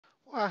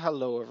Well,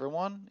 hello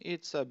everyone.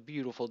 It's a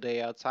beautiful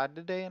day outside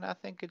today, and I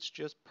think it's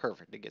just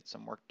perfect to get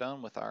some work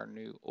done with our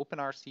new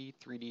OpenRC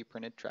 3D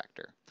printed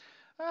tractor.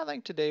 I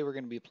think today we're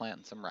going to be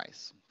planting some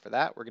rice. For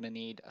that, we're going to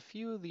need a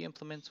few of the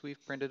implements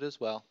we've printed as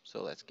well,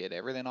 so let's get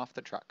everything off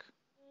the truck.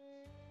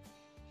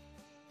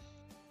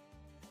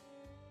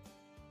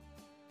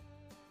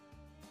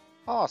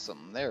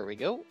 Awesome, there we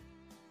go.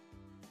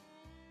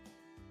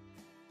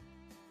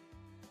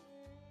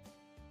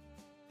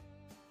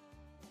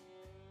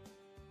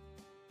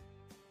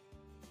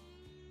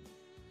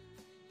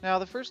 Now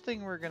the first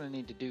thing we're going to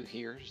need to do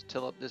here is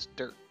till up this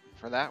dirt.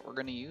 For that, we're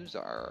going to use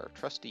our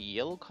trusty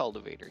yellow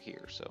cultivator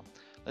here, so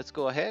let's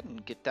go ahead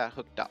and get that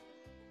hooked up.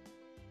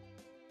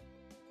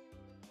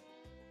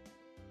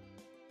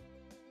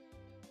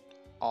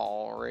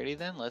 Alrighty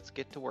then, let's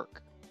get to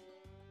work.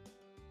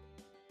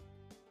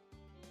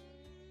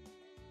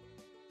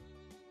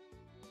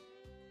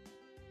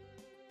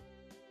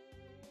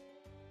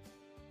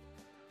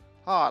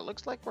 It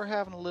looks like we're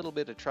having a little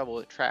bit of trouble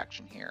with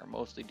traction here,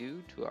 mostly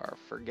due to our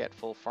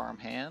forgetful farm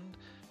hand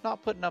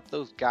not putting up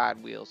those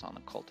guide wheels on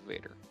the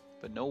cultivator.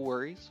 But no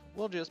worries,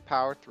 we'll just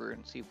power through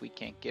and see if we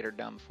can't get her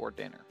done before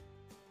dinner.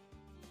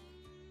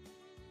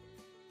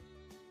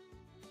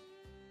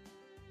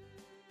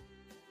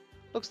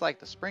 Looks like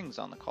the springs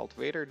on the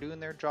cultivator are doing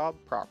their job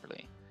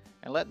properly,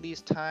 and letting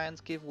these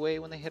tines give way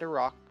when they hit a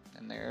rock,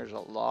 and there's a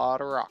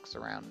lot of rocks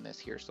around in this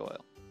here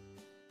soil.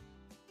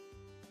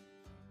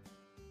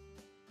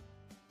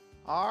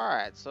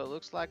 Alright, so it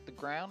looks like the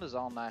ground is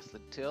all nicely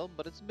tilled,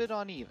 but it's a bit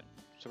uneven.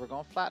 So we're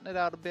going to flatten it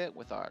out a bit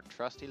with our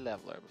trusty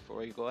leveler before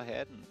we go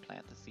ahead and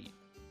plant the seed.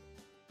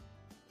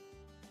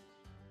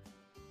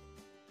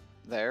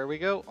 There we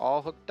go,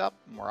 all hooked up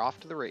and we're off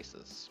to the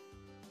races.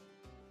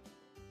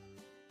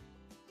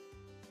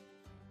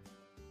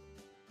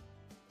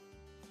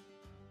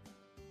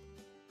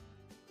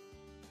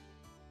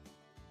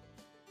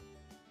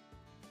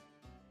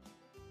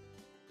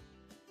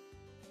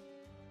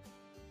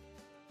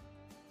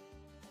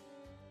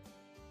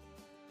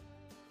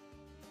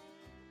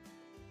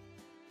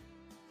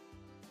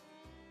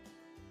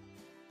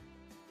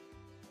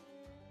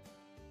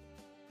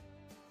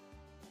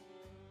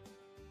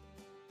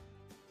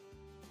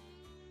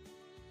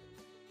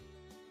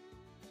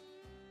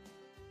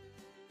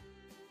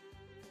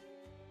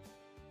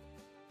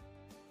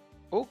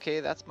 Okay,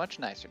 that's much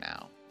nicer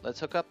now. Let's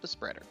hook up the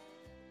spreader.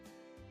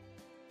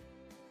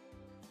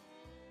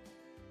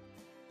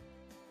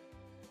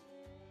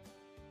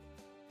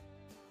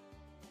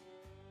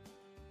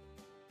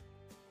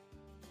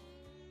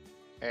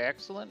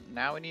 Excellent,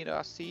 now we need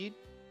our seed.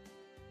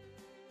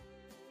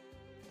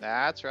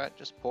 That's right,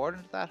 just pour it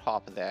into that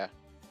hopper there.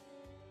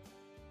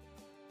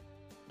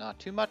 Not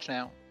too much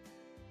now.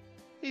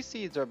 These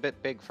seeds are a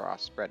bit big for our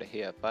spreader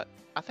here, but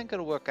I think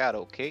it'll work out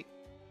okay.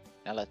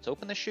 Now let's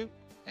open the chute,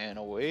 and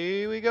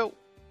away we go.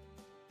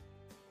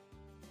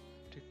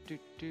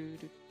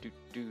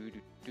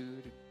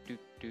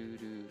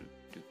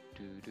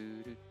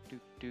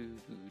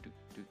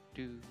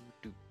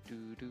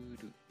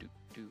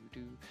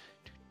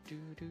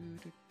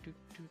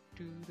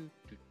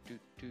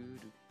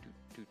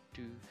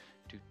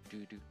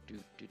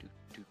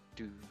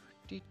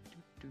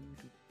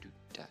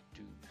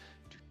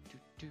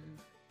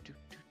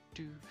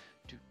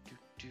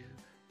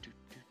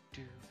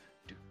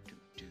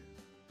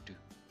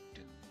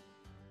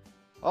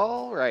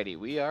 Alrighty,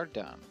 we are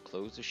done.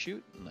 Close the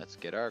chute and let's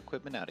get our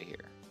equipment out of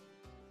here.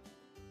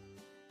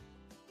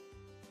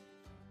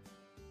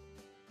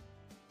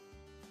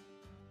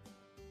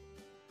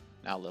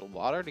 Now a little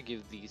water to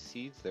give these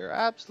seeds their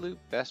absolute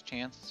best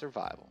chance of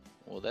survival.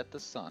 We'll let the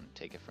sun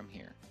take it from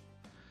here.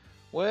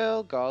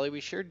 Well, golly,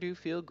 we sure do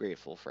feel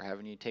grateful for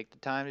having you take the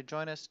time to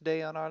join us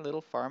today on our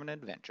little farming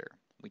adventure.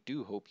 We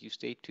do hope you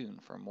stay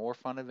tuned for more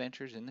fun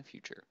adventures in the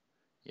future.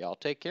 Y'all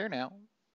take care now.